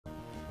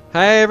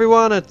Hey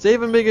everyone, it's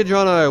Even Bigger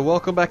Jono.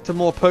 Welcome back to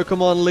more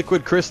Pokemon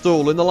Liquid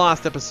Crystal. In the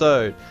last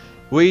episode,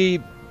 we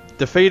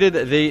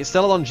defeated the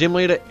Celadon gym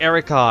leader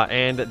Erica,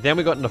 and then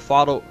we got into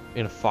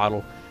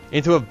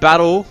a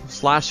battle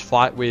slash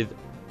fight with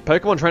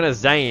Pokemon trainer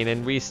Zane,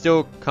 and we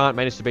still can't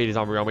manage to beat his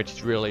Umbreon, which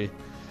is really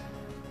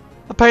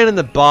a pain in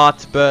the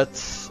butt,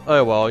 but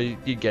oh well, you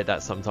get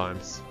that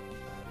sometimes.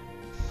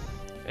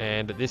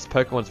 And this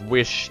Pokemon's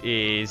wish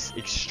is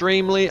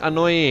extremely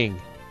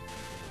annoying.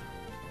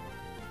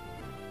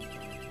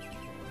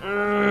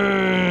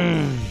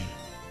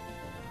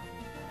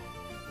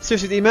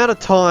 Seriously, the amount of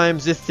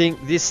times this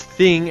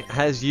thing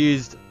has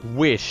used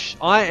Wish,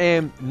 I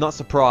am not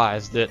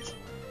surprised that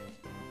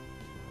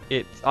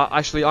it.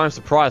 Actually, I'm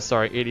surprised.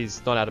 Sorry, it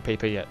is not out of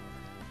PP yet.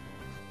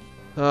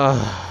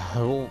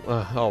 Oh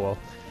well.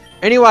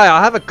 Anyway,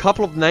 I have a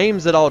couple of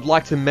names that I would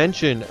like to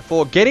mention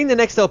for getting the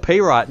next LP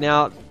right.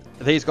 Now,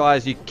 these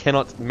guys, you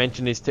cannot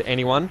mention this to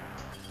anyone,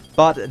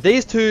 but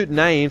these two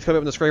names coming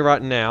up on the screen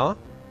right now.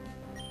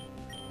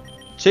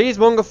 Cheese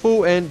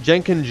Mongafu and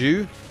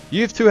Jenkinju,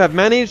 you two have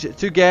managed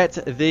to get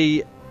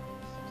the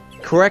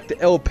correct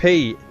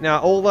LP.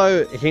 Now,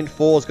 although Hint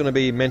 4 is going to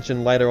be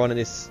mentioned later on in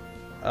this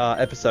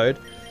episode,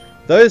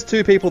 those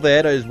two people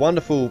there, those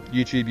wonderful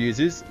YouTube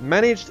users,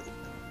 managed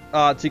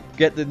to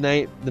get the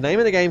name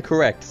of the game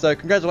correct. So,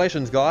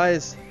 congratulations,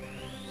 guys.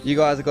 You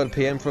guys have got a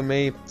PM from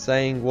me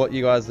saying what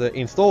you guys are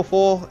in store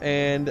for,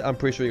 and I'm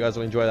pretty sure you guys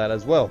will enjoy that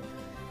as well.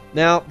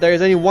 Now, there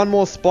is only one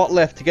more spot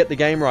left to get the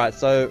game right,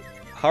 so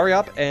hurry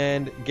up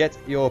and get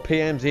your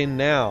PMs in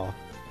now.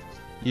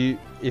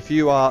 If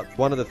you are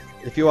the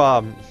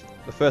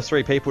first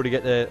 3 people to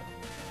get their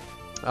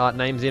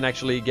names in,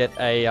 actually get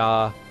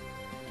a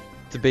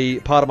to be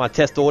part of my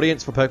test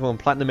audience for Pokemon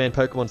Platinum and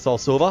Pokemon Soul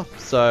Silver.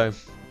 So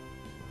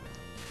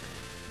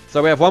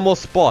we have one more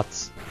spot.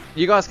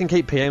 You guys can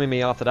keep PMing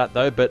me after that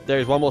though, but there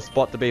is one more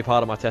spot to be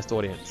part of my test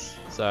audience.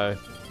 So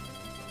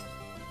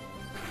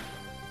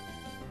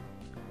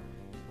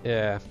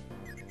yeah.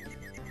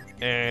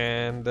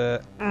 And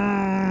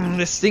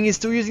this thing is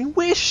still using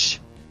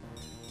Wish.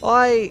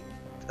 I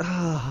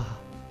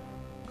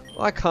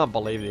can't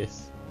believe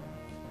this.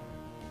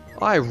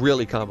 I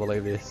really can't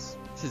believe this.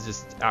 This is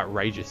just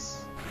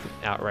outrageous.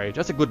 Outrage.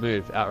 That's a good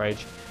move,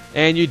 Outrage.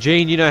 And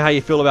Eugene, you know how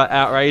you feel about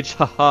Outrage.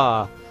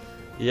 Haha.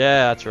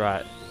 Yeah, that's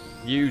right.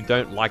 You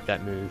don't like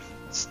that move.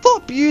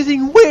 Stop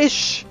using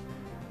Wish.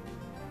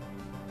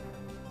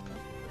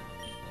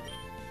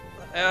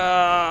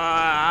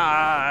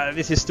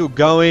 This is still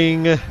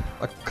going.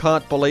 I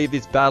can't believe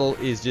this battle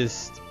is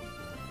just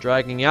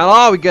dragging out.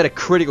 Oh, we get a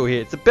critical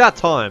hit. It's about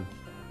time.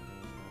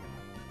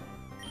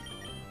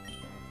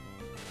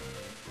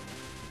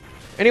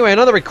 Anyway,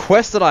 another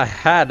request that I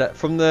had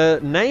from the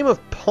name of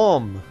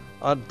Pom.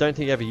 I don't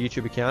think you have a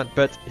YouTube account,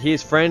 but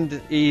he's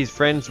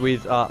friends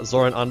with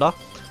Zoran Under.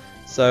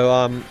 So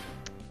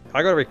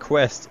I got a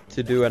request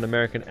to do an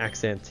American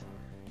accent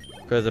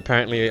because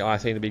apparently I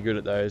seem to be good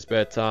at those,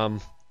 but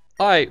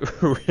I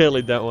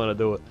really don't want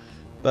to do it.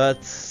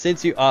 But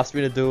since you asked me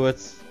to do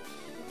it,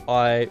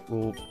 I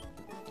will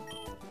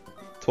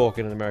talk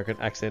in an American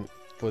accent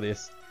for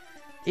this.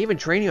 Even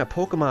training my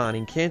Pokemon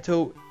in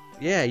Kanto,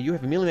 yeah, you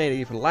have eliminated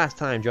me for the last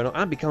time, Jono.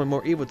 I'm becoming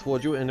more evil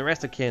towards you and the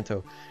rest of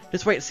Kanto.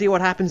 Just wait and see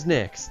what happens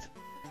next.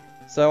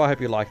 So I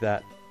hope you like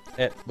that.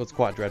 It was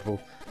quite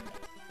dreadful.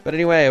 But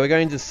anyway, we're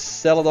going to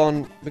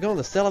Celadon. We're going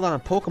to the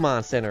Celadon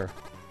Pokemon Center.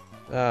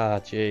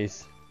 Ah,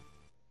 jeez.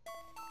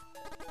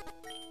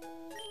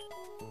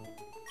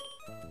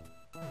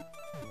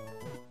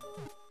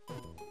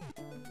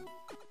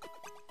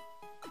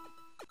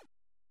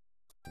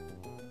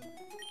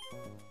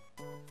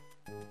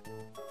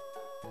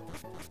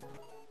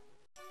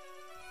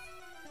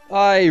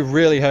 I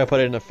really hope I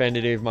didn't offend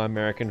any of my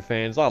American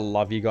fans. I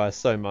love you guys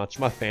so much.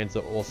 My fans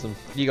are awesome.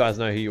 You guys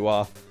know who you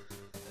are.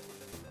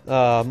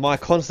 My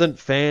constant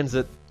fans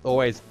that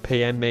always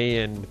PM me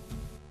and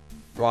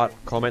write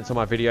comments on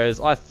my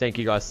videos. I thank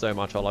you guys so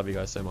much. I love you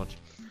guys so much.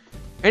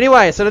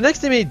 Anyway, so the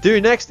next thing we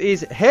do next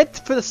is head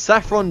for the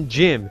Saffron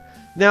Gym.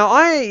 Now,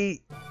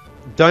 I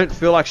don't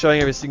feel like showing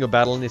every single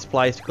battle in this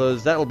place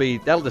because that'll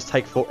just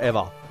take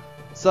forever.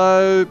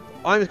 So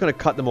I'm just going to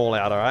cut them all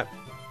out, alright?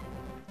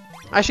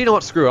 Actually, you know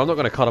what? Screw it. I'm not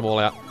going to cut them all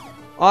out.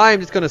 I'm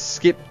just going to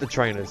skip the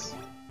trainers.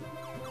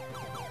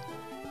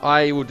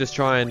 I will just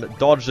try and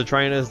dodge the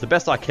trainers the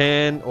best I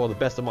can, or the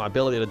best of my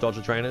ability to dodge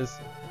the trainers.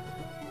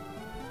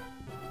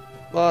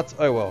 But,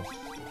 oh well.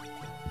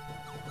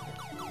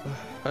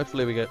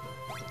 Hopefully we get...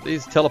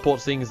 These teleport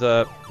things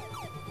are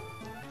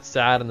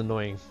sad and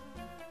annoying.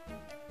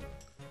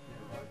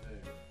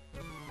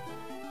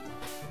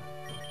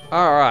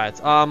 Alright,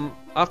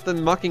 after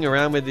mucking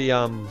around with the,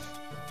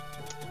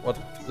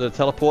 the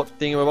teleport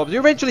thing, you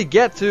eventually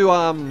get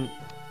to,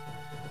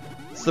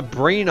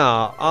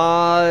 Sabrina.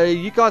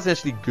 You guys can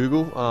actually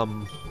Google,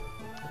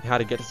 how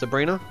to get to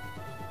Sabrina.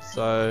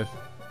 So...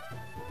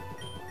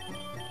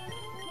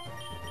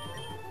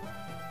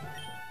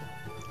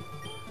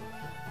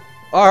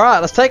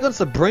 Alright, let's take on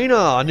Sabrina.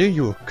 I knew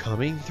you were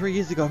coming. 3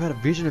 years ago, I've had a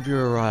vision of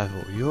your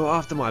arrival. You're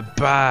after my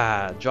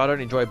badge. I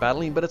don't enjoy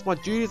battling, but it's my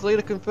duty as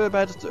leader to confer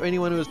badges to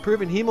anyone who has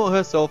proven him or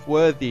herself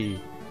worthy.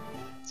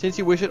 Since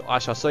you wish it, I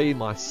shall show you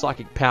my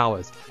psychic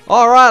powers.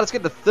 Alright, let's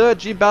get the third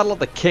gym battle of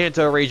the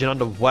Kanto region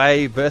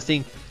underway,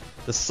 versing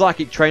the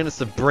psychic trainer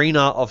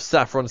Sabrina of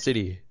Saffron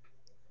City.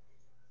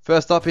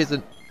 First up is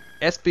an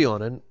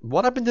Espeon, and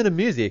what happened to the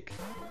music?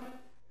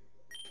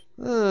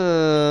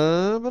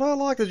 But I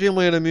like the gym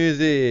leader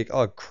music.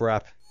 Oh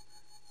crap.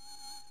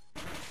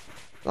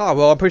 Oh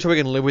well, I'm pretty sure we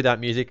can live with that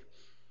music.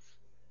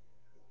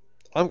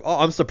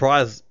 I'm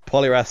surprised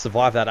Poliwrath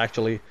survived that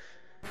actually.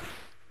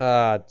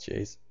 Ah,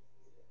 jeez.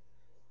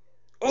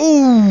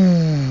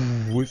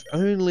 Ooh, if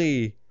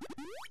only.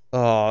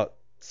 Oh,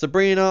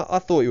 Sabrina, I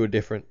thought you were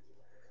different.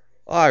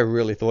 I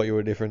really thought you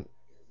were different.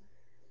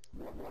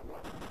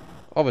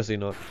 Obviously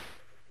not.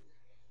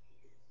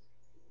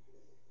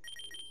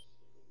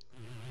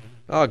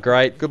 Oh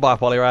great, goodbye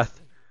Poliwrath.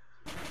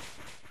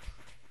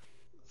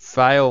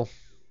 Fail.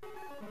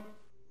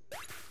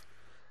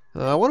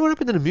 I wonder what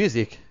happened to the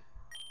music.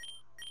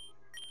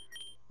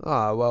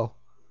 Ah, well.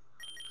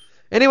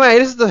 Anyway,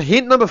 this is the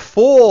hint number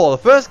 4. The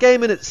first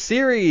game in its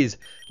series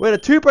where the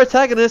two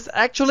protagonists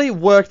actually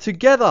work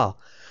together.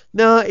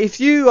 Now, if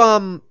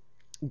you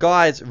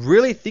guys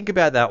really think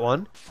about that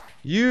one,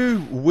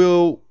 you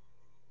will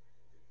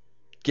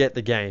get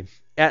the game.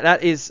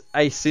 That is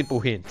a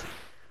simple hint.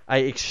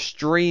 An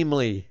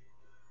extremely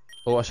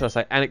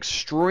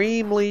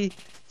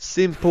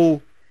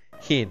simple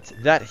hint.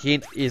 That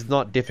hint is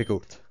not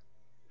difficult.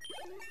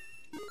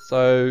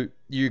 So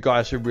you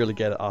guys should really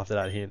get it after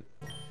that hint.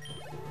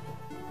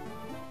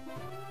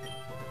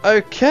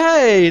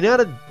 Okay, now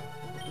the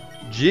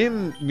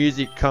gym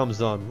music comes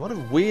on. What a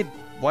weird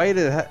way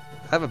to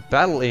have a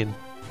battle in.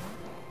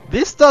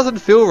 This doesn't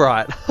feel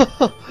right.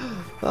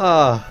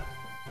 Ah.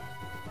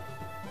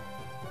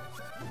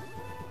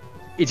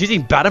 It's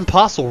using Baton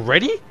Pass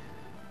already?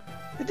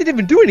 It didn't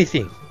even do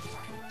anything.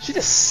 She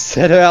just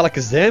set her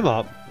Alakazam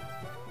up.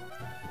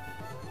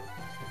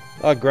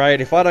 Oh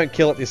great, if I don't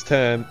kill it this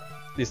turn,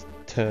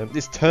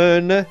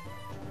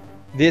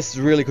 this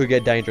really could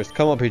get dangerous.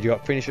 Come on,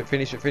 Pidgeot, finish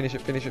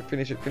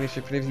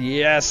it.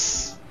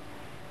 Yes!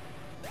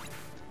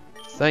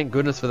 Thank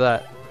goodness for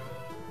that.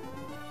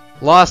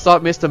 Last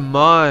up, Mr.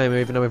 Mime,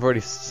 even though we've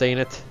already seen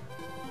it.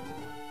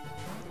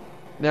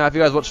 Now, if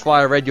you guys watch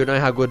Fire Red, you'll know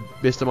how good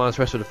Mr. Mime's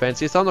special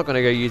defense is, so I'm not going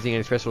to go using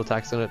any special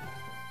attacks on it.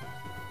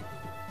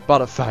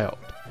 But it failed.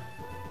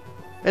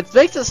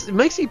 It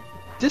makes you,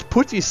 just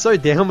puts you so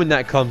down when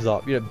that comes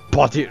up. You know,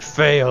 but it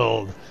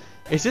failed.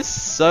 It's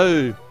just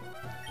so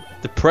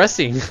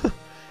depressing.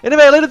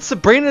 Anyway, Little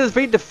Sabrina has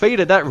been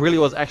defeated. That really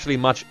was actually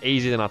much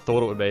easier than I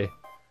thought it would be.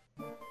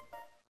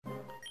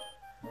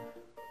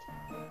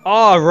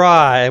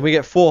 Alright, and we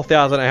get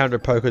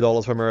 4,800 Poké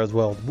Dollars from her as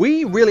well.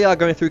 We really are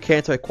going through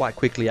Kanto quite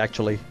quickly,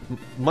 actually.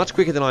 Much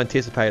quicker than I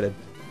anticipated.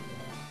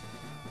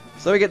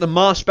 So we get the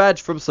Marsh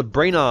Badge from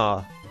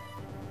Sabrina.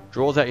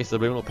 Draws out your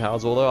subliminal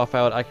powers, although I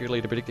failed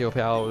accurately to predict your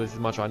power this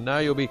much. I know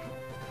you'll be...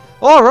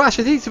 Alright,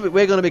 she thinks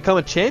we're going to become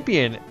a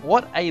champion.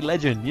 What a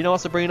legend. You know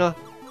what, Sabrina?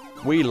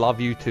 We love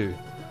you too.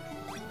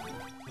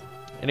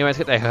 Anyway, let's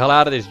get the hell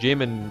out of this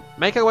gym and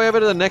make our way over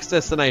to the next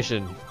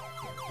destination.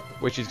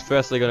 Which is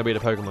firstly going to be the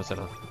Pokemon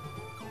Center.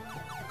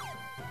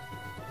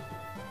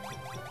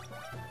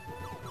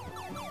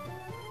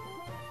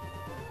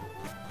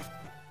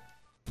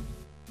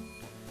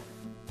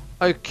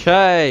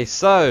 Okay,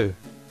 so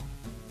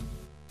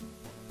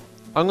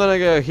I'm going to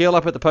go heal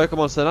up at the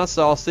Pokemon Center,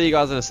 so I'll see you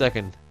guys in a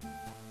second.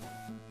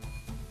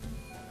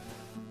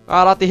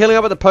 Alright, after healing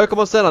up at the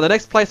Pokemon Center, the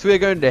next place we're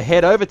going to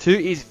head over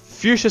to is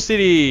Fuchsia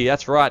City.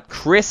 That's right,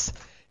 Chris.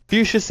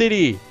 Fuchsia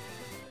City.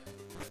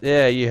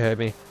 Yeah, you heard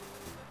me.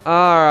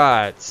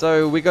 Alright,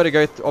 so we got to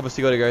go,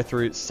 obviously got to go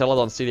through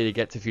Celadon City to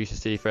get to Fuchsia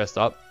City first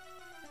up.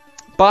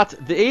 But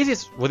the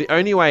easiest, well the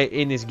only way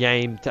in this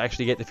game to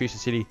actually get to Fuchsia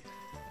City,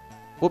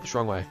 whoops,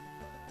 wrong way.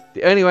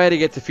 The only way to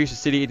get to Fuchsia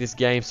City in this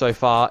game so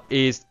far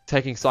is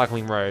taking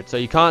Cycling Road. So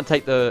you can't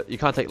take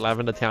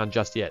Lavender Town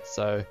just yet,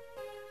 so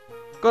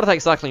got to take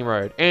Cycling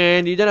Road.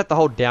 And you don't have to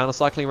hold down a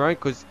Cycling Road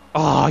because,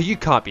 oh, you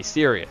can't be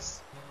serious.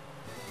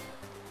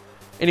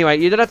 Anyway,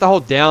 you don't have to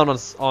hold down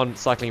on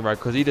Cycling Road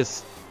because he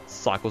just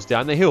cycles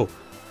down the hill.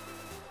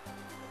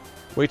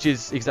 Which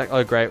is exactly...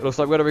 Oh, great. Looks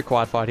like we've got a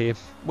required fight here.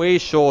 We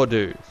sure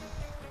do.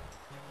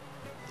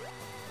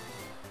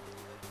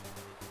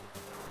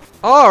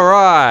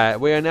 Alright.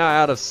 We are now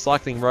out of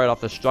Cycling Road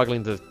after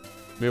struggling to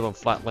move on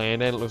flat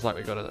land. And it looks like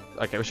we got to...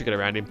 Okay, we should get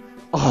around him.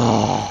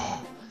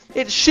 Oh!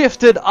 It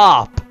shifted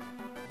up!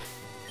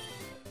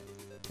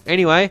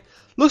 Anyway,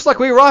 looks like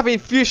we arrive in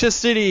Fuchsia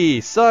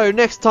City. So,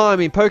 next time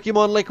in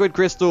Pokemon Liquid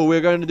Crystal,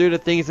 we're going to do the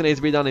things that needs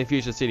to be done in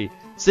Fuchsia City.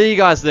 See you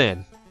guys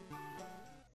then.